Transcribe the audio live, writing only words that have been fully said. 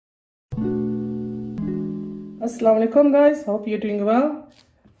Assalamu alaikum guys, hope you're doing well.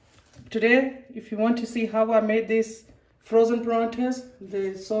 Today, if you want to see how I made these frozen parathas,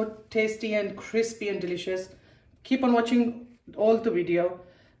 they're so tasty and crispy and delicious. Keep on watching all the video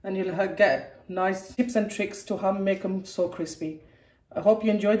and you'll get nice tips and tricks to how to make them so crispy. I hope you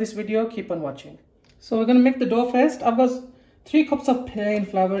enjoy this video, keep on watching. So we're going to make the dough first. I've got 3 cups of plain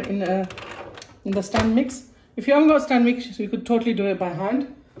flour in the stand mix. If you haven't got a stand mix, you could totally do it by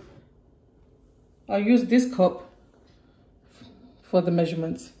hand. I use this cup for the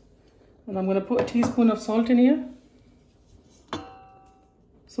measurements. And I'm going to put a teaspoon of salt in here.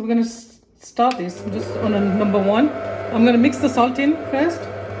 So we're going to start this just on a number 1. I'm going to mix the salt in first.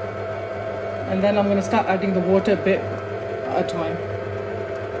 And then I'm going to start adding the water a bit at a time.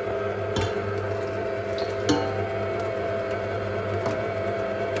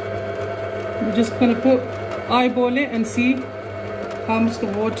 We're just going to eyeball it and see how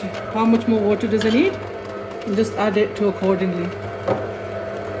much more water does it need, and just add it to accordingly.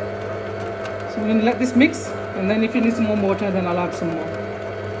 So we're going to let this mix, and then if you need some more water, then I'll add some more.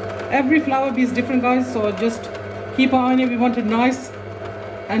 Every flour base is different guys, so just keep an eye on it. We want a nice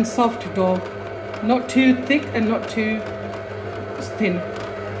and soft dough, not too thick and not too thin,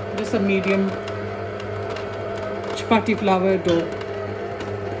 just a medium chapati flour dough.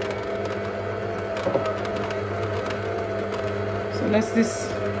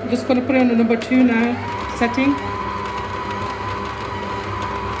 Just going to put it on number 2 now, setting.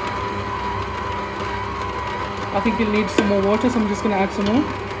 I think you'll need some more water, so I'm just going to add some more.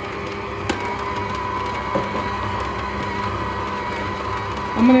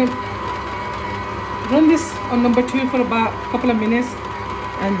 I'm going to run this on number 2 for about a couple of minutes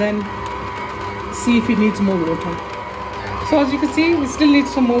and then see if it needs more water. So as you can see, it still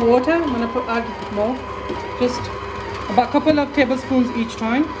needs some more water. I'm going to add more, just about a couple of tablespoons each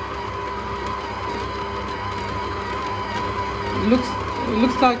time. It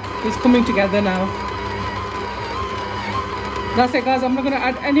looks like it's coming together now. That's it guys, I'm not going to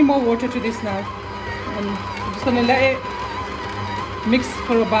add any more water to this now. And I'm just going to let it mix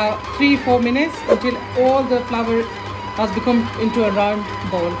for about 3-4 minutes until all the flour has become into a round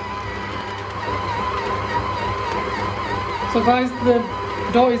ball. So guys, the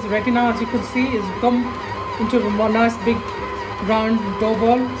dough is ready now. As you can see, it's become into a nice big round dough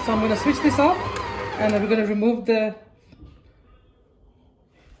ball. So I'm going to switch this off and we're going to remove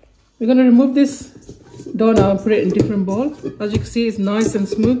this dough now and put it in different bowl. As you can see, it's nice and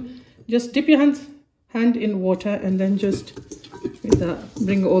smooth. Just dip your hand in water and then just with that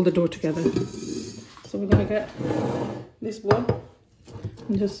bring all the dough together. So we're going to get this bowl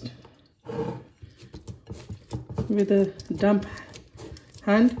and just with a damp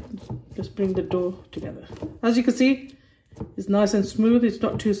hand just bring the dough together. As you can see, it's nice and smooth. It's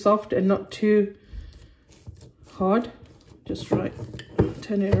not too soft and not too hard. Just right,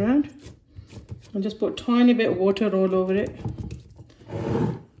 turn it around and just put a tiny bit of water all over it.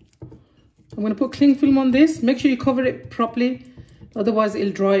 I'm going to put cling film on this. Make sure you cover it properly, otherwise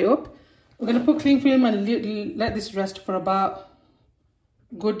it'll dry up. We're going to put cling film and let this rest for about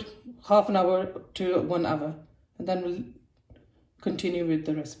good half an hour to 1 hour, and then we'll continue with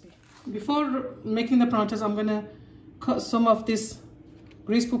the recipe. Before making the parathas, I'm going to cut some of this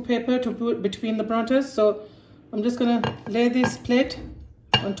greaseproof paper to put between the parathas. So I'm just going to lay this plate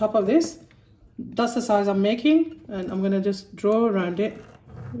on top of this. That's the size I'm making, and I'm going to just draw around it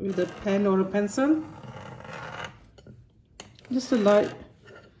with a pen or a pencil. Just a light,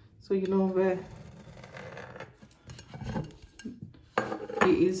 so you know where it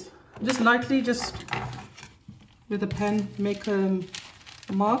is. Just lightly, just with a pen, make a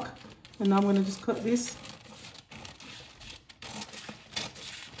mark. And now I'm going to just cut this.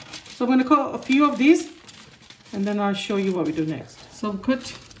 So I'm going to cut a few of these and then I'll show you what we do next. So I've cut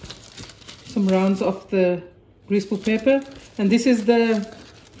some rounds of the greaseproof paper, and this is the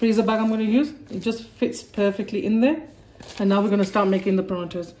freezer bag I'm going to use. It just fits perfectly in there. And now we're going to start making the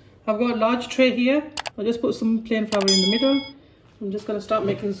parathas. I've got a large tray here. I'll just put some plain flour in the middle. I'm just going to start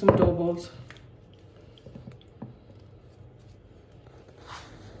making some dough balls.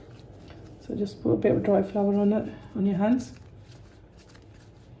 So just put a bit of dry flour on it, on your hands.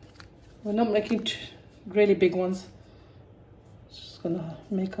 We're not making really big ones. Just gonna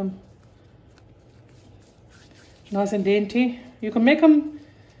make them nice and dainty. You can make them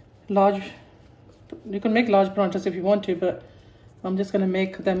large. You can make large parathas if you want to, but I'm just gonna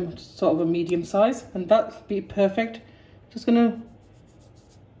make them sort of a medium size, and that'll be perfect. Just gonna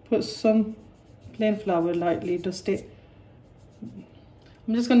put some plain flour, lightly dust it.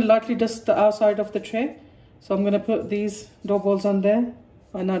 I'm just going to lightly dust the outside of the tray. So I'm going to put these dough balls on there,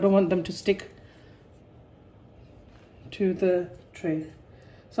 and I don't want them to stick to the tray.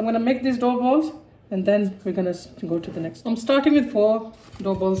 So I'm going to make these dough balls and then we're going to go to the next. I'm starting with 4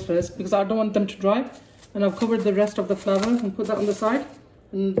 dough balls first because I don't want them to dry, and I've covered the rest of the flour and put that on the side,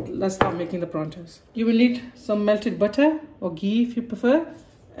 and let's start making the paranthas. You will need some melted butter or ghee if you prefer,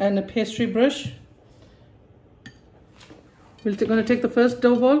 and a pastry brush. We're going to take the first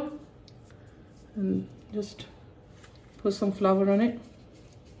dough ball and just put some flour on it.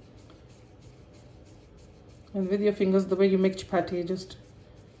 And with your fingers, the way you make chapati, just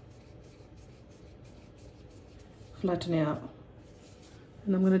flatten it out.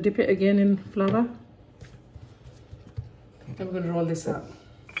 And I'm going to dip it again in flour. And we're going to roll this out.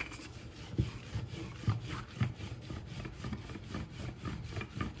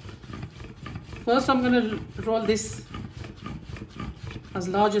 First, I'm going to roll this as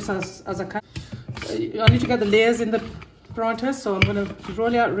large as I can. I need to get the layers in the paranthas, so I'm going to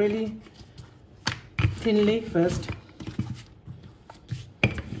roll it out really thinly first.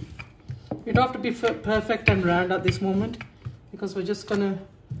 You don't have to be perfect and round at this moment because we're just going to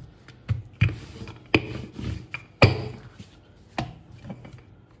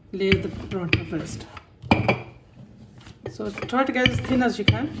lay the parantha first. So try to get as thin as you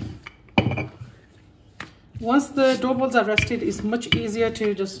can. Once the dough balls are rested, it's much easier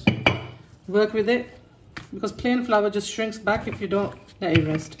to just work with it because plain flour just shrinks back if you don't let it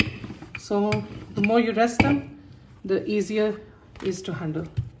rest. So the more you rest them, the easier it is to handle.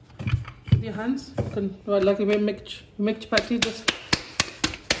 With your hands, you can, like you make chapati, just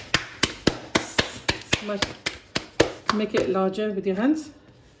smash, make it larger with your hands.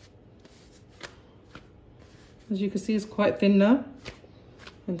 As you can see, it's quite thin now,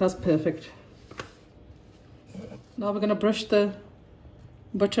 and that's perfect. Now we're going to brush the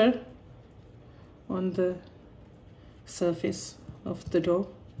butter on the surface of the dough.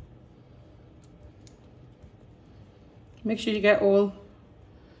 Make sure you get all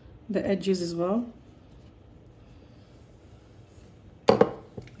the edges as well. A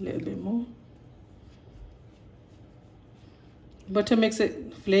little bit more. Butter makes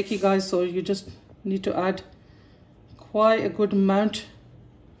it flaky, guys, so you just need to add quite a good amount.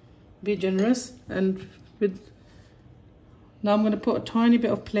 Be generous. And with now I'm going to put a tiny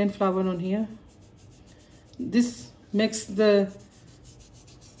bit of plain flour on here. This makes the,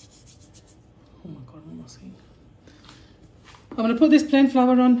 oh my god, what am I saying? I'm going to put this plain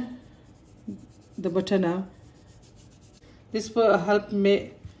flour on the butter now. This will help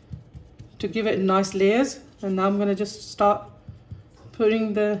me to give it nice layers. And now I'm going to just start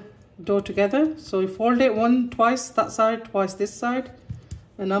putting the dough together. So you fold it twice that side, twice this side.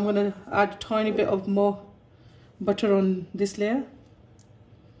 And I'm going to add a tiny bit of more butter on this layer.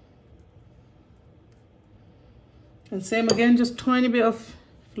 And same again, just tiny bit of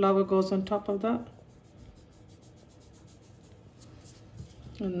flour goes on top of that.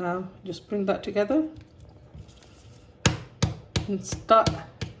 And now just bring that together and start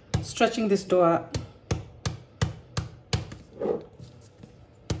stretching this dough out.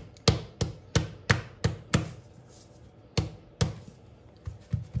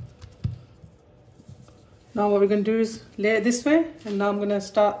 Now what we're going to do is lay it this way, and now I'm going to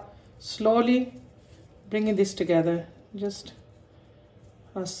start slowly bringing this together, just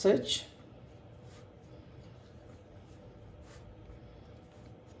as such.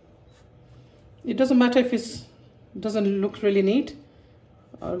 It doesn't matter if it doesn't look really neat,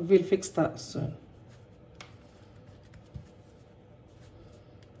 we'll fix that soon.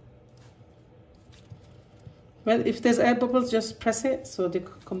 Well, if there's air bubbles, just press it so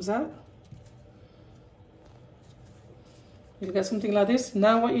it comes out. You'll get something like this.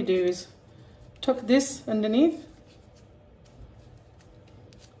 Now what you do is tuck this underneath,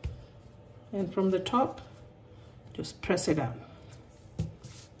 and from the top just press it down.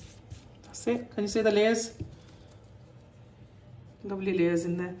 That's it. Can you see the layers? Lovely layers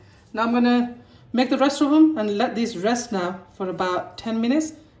in there. Now I'm going to make the rest of them and let these rest now for about 10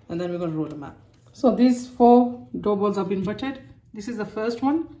 minutes, and then we're going to roll them out. So these 4 dough balls have been buttered. This is the first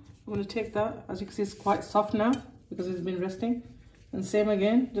one. I'm going to take that. As you can see, it's quite soft now because it's been resting. And same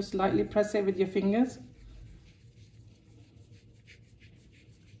again, just lightly press it with your fingers.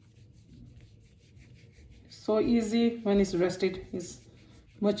 So easy when it's rested, it's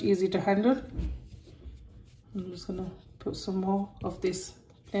much easier to handle. I'm just gonna put some more of this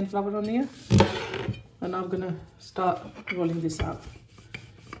plain flour on here, and I'm gonna start rolling this out.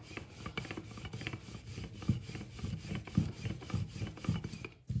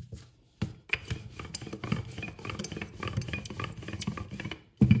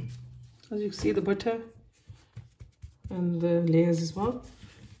 As you can see, the butter and the layers as well.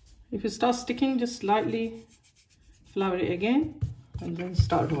 If it starts sticking, just lightly flour it again and then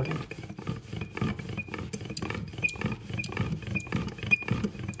start rolling.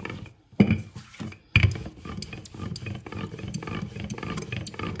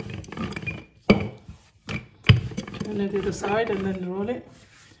 Turn it to the side and then roll it.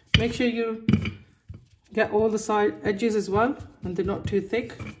 Make sure you get all the side edges as well and they're not too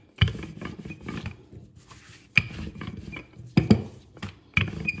thick.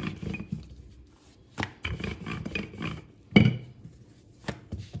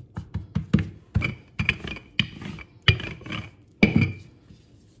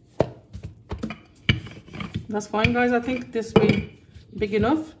 That's fine, guys. I think this will be big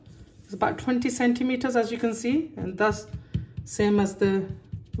enough. It's about 20 centimeters, as you can see, and that's same as the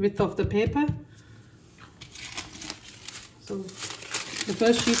width of the paper. So the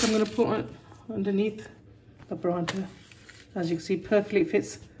first sheet I'm going to put on underneath the paratha. As you can see, perfectly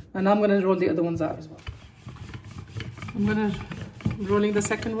fits, and I'm going to roll the other ones out as well. I'm going to rolling the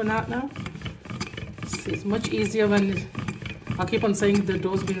second one out now. It's much easier when I keep on saying the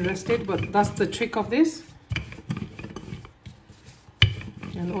dough's been rested, but that's the trick of this.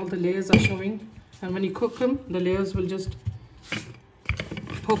 And all the layers are showing, and when you cook them, the layers will just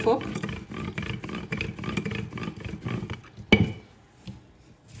puff up.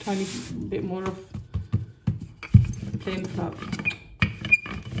 Tiny bit more of plain flour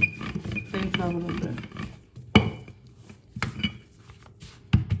on there.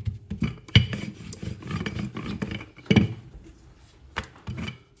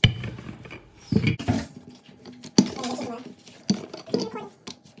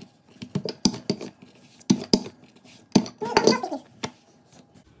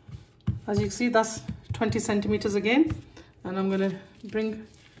 As you can see, that's 20 centimeters again, and I'm going to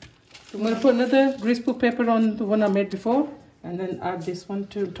put another greaseproof paper on the one I made before, and then add this one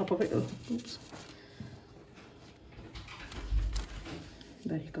to the top of it. Oops.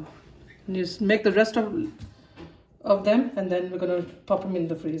 There you go. And just make the rest of them, and then we're going to pop them in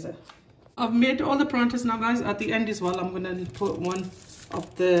the freezer. I've made all the parathas now, guys. At the end as well, I'm going to put one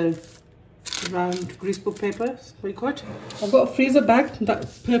of the round greaseproof paper we cut. I've got a freezer bag that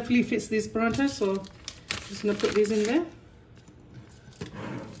perfectly fits these parathas, so I'm just going to put these in there.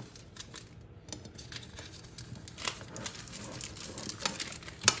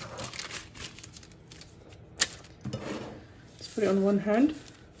 Just put it on one hand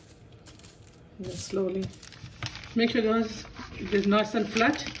and then slowly make sure, guys, it is nice and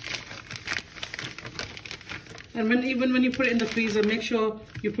flat. And even when you put it in the freezer, make sure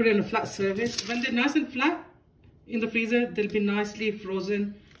you put it on a flat surface. When they're nice and flat in the freezer, they'll be nicely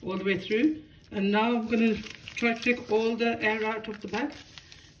frozen all the way through. And now I'm going to try to take all the air out of the bag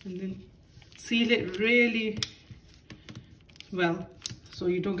and then seal it really well so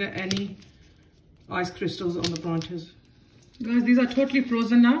you don't get any ice crystals on the parathas. Guys, these are totally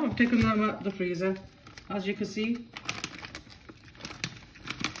frozen now. I've taken them out of the freezer. As you can see,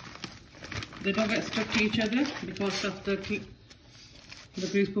 they don't get stuck to each other because of the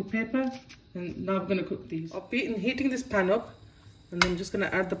greaseproof paper. And now I'm going to cook these. I've been heating this pan up, and I'm just going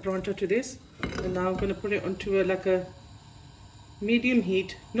to add the paratha to this. And now I'm going to put it onto a medium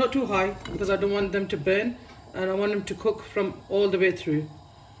heat, not too high because I don't want them to burn, and I want them to cook from all the way through.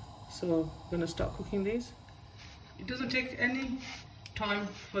 So I'm going to start cooking these. It doesn't take any time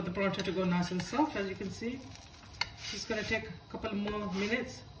for the paratha to go nice and soft, as you can see. It's just going to take a couple more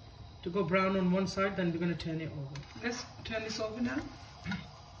minutes to go brown on one side, then we're going to turn it over. Let's turn this over now.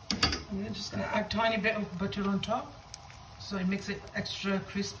 And we're just going to add a tiny bit of butter on top so it makes it extra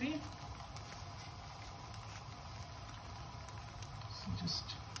crispy. So just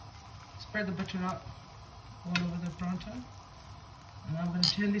spread the butter out all over the paratha. And I'm going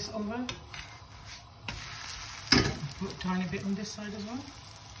to turn this over. Put a tiny bit on this side as well.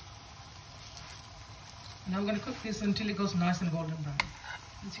 And I'm going to cook this until it goes nice and golden brown.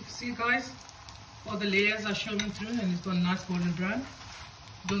 As you can see, guys, all the layers are showing through and it's gone nice golden brown.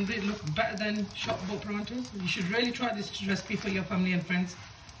 Don't they look better than shop bought parathas? You should really try this recipe for your family and friends.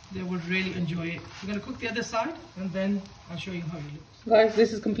 They would really enjoy it. We're going to cook the other side and then I'll show you how it looks. Guys,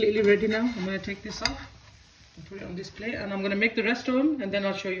 this is completely ready now. I'm going to take this off and put it on this plate, and I'm going to make the rest of them and then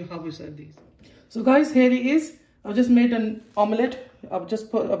I'll show you how we serve these. So guys, here it is. I've just made an omelette. I've just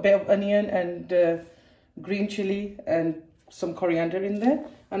put a bit of onion and green chili and some coriander in there,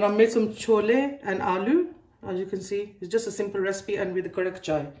 and I've made some chole and aloo. As you can see, it's just a simple recipe and with the correct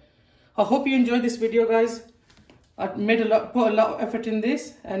chai. I hope you enjoyed this video, guys. I put a lot of effort in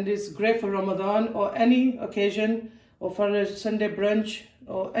this, and it's great for Ramadan or any occasion, or for a Sunday brunch,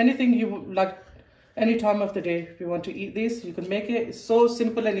 or anything you would like, any time of the day. If you want to eat this, you can make it. It's so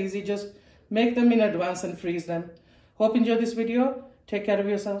simple and easy. Just make them in advance and freeze them. Hope you enjoyed this video. Take care of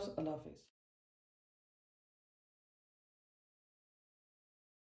yourselves. Allah Hafiz.